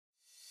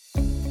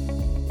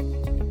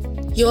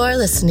You're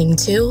listening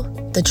to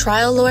The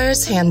Trial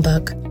Lawyer's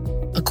Handbook,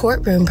 a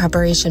courtroom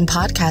preparation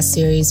podcast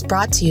series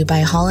brought to you by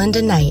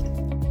Holland & Knight.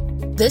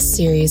 This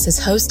series is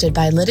hosted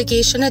by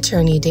litigation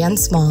attorney Dan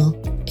Small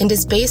and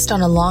is based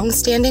on a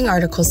long-standing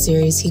article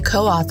series he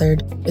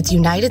co-authored with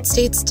United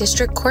States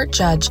District Court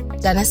Judge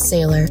Dennis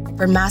Saylor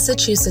for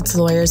Massachusetts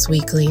Lawyers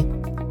Weekly.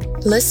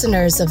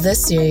 Listeners of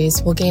this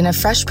series will gain a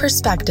fresh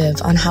perspective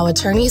on how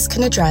attorneys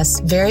can address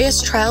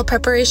various trial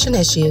preparation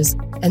issues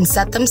and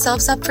set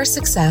themselves up for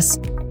success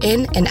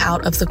in and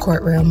out of the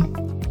courtroom.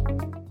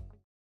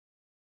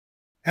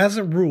 As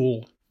a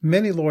rule,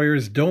 many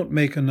lawyers don't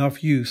make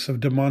enough use of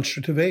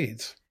demonstrative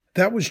aids.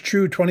 That was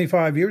true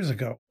 25 years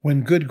ago,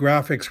 when good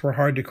graphics were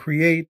hard to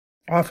create,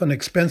 often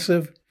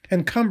expensive,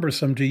 and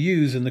cumbersome to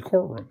use in the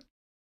courtroom.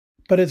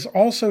 But it's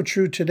also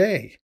true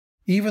today,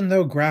 even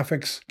though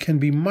graphics can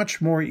be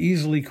much more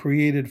easily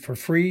created for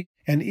free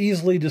and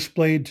easily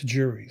displayed to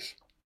juries.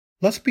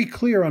 Let's be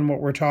clear on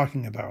what we're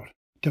talking about.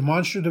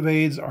 Demonstrative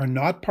aids are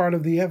not part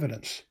of the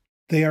evidence.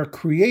 They are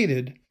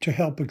created to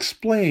help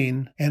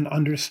explain and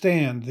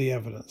understand the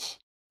evidence.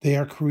 They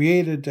are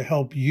created to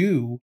help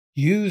you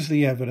use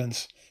the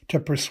evidence to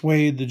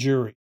persuade the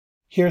jury.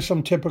 Here are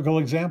some typical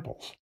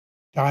examples: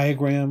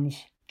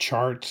 diagrams,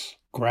 charts,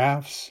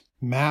 graphs,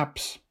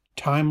 maps,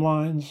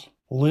 timelines,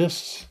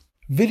 lists,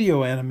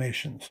 video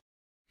animations.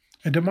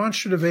 A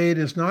demonstrative aid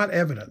is not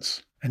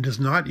evidence and does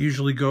not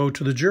usually go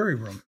to the jury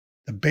room.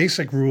 The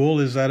basic rule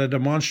is that a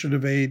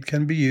demonstrative aid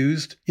can be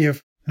used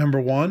if,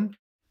 number one,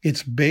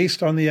 it's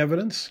based on the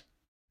evidence,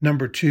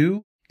 number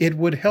two, it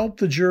would help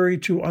the jury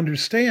to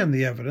understand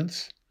the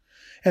evidence,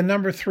 and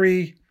number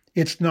three,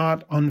 it's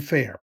not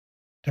unfair.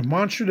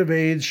 Demonstrative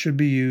aids should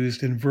be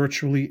used in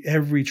virtually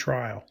every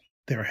trial.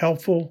 They're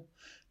helpful,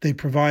 they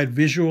provide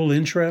visual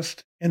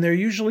interest, and they're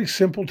usually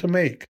simple to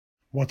make.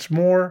 What's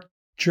more,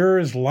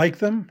 jurors like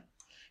them,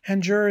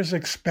 and jurors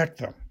expect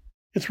them.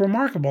 It's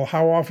remarkable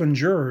how often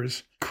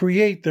jurors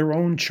create their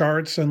own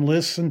charts and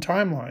lists and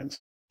timelines.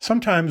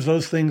 Sometimes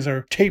those things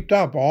are taped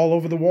up all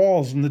over the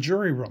walls in the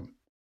jury room.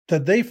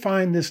 That they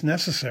find this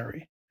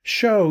necessary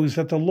shows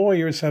that the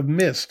lawyers have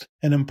missed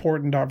an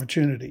important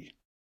opportunity.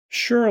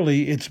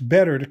 Surely it's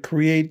better to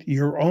create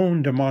your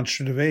own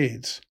demonstrative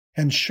aids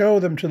and show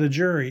them to the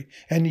jury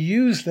and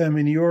use them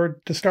in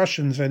your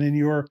discussions and in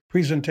your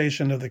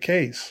presentation of the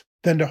case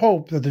than to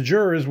hope that the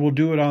jurors will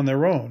do it on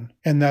their own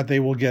and that they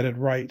will get it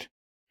right.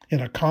 In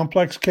a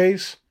complex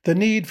case, the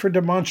need for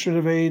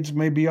demonstrative aids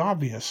may be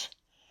obvious.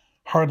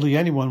 Hardly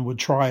anyone would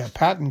try a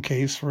patent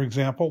case, for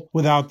example,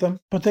 without them,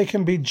 but they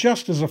can be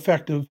just as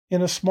effective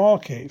in a small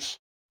case.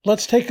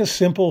 Let's take a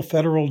simple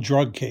federal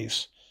drug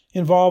case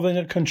involving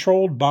a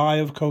controlled buy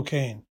of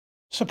cocaine.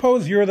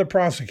 Suppose you're the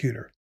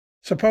prosecutor.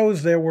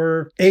 Suppose there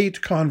were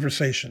 8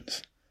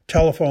 conversations,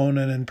 telephone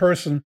and in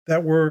person,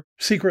 that were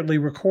secretly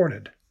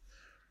recorded.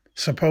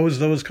 Suppose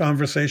those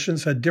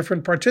conversations had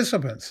different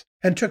participants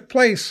and took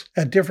place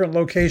at different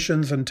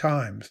locations and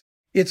times.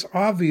 It's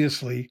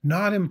obviously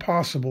not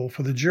impossible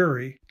for the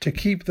jury to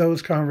keep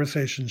those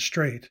conversations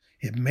straight.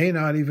 It may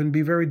not even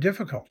be very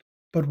difficult.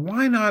 But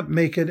why not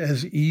make it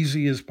as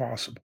easy as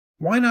possible?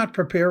 Why not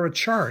prepare a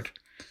chart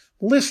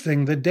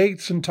listing the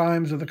dates and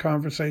times of the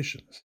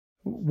conversations?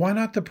 Why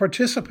not the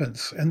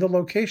participants and the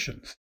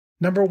locations,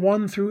 number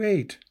 1 through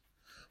 8?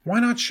 Why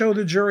not show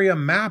the jury a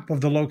map of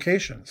the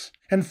locations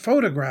and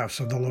photographs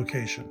of the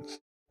locations,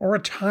 or a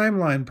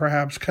timeline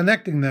perhaps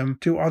connecting them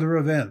to other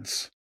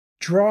events?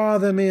 Draw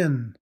them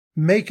in,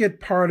 make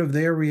it part of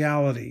their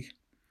reality.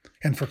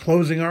 And for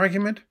closing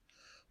argument,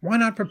 why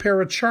not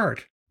prepare a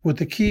chart with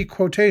the key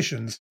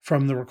quotations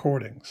from the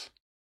recordings?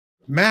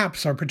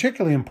 Maps are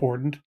particularly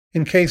important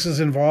in cases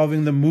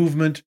involving the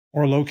movement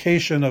or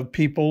location of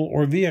people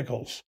or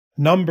vehicles.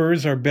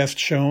 Numbers are best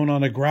shown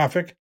on a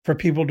graphic for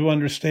people to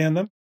understand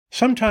them.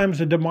 Sometimes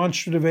a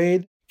demonstrative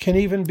aid can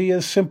even be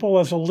as simple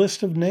as a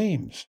list of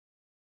names.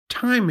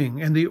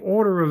 Timing and the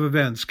order of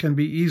events can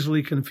be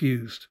easily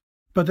confused,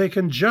 but they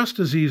can just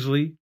as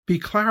easily be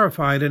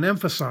clarified and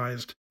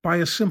emphasized by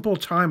a simple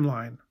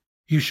timeline.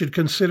 You should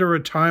consider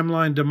a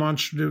timeline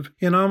demonstrative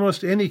in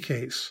almost any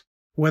case,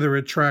 whether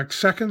it tracks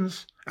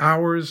seconds,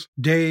 hours,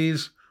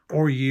 days,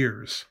 or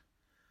years.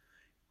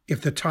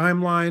 If the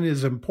timeline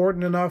is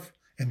important enough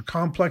and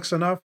complex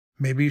enough,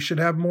 maybe you should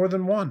have more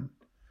than one.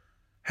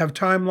 Have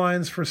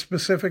timelines for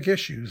specific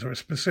issues or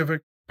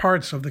specific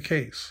parts of the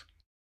case.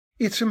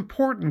 It's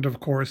important, of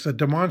course, that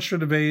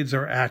demonstrative aids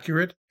are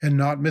accurate and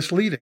not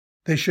misleading.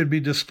 They should be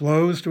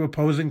disclosed to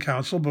opposing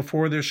counsel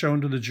before they're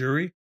shown to the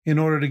jury in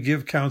order to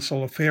give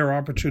counsel a fair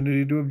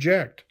opportunity to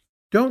object.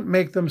 Don't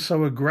make them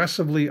so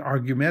aggressively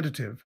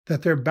argumentative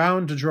that they're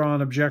bound to draw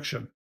an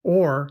objection,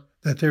 or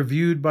that they're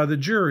viewed by the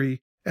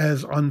jury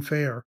as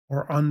unfair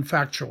or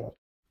unfactual.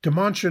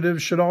 Demonstratives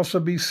should also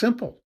be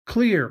simple,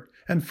 clear,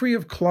 and free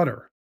of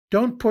clutter.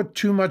 Don't put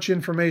too much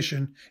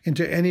information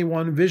into any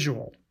one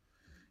visual.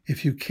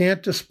 If you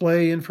can't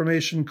display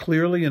information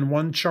clearly in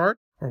one chart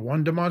or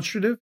one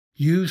demonstrative,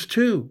 use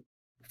 2.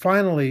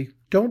 Finally,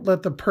 don't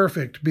let the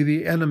perfect be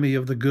the enemy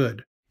of the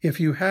good. If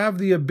you have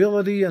the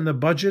ability and the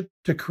budget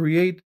to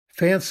create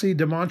Fancy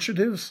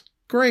demonstratives?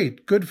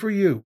 Great, good for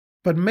you.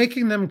 But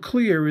making them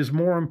clear is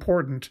more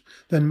important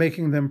than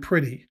making them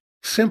pretty.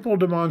 Simple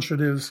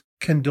demonstratives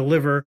can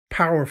deliver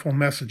powerful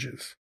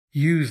messages.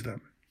 Use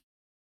them.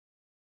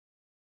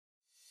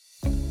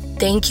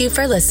 Thank you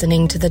for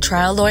listening to the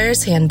Trial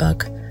Lawyer's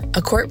Handbook,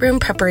 a courtroom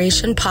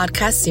preparation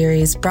podcast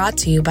series brought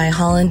to you by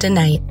Holland &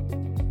 Knight.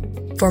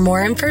 For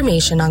more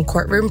information on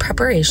courtroom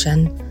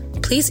preparation,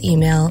 please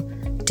email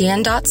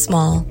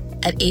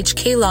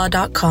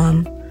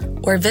dan.small@hklaw.com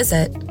or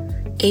visit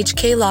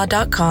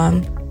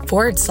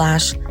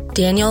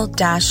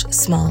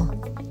hklaw.com/Daniel-Small.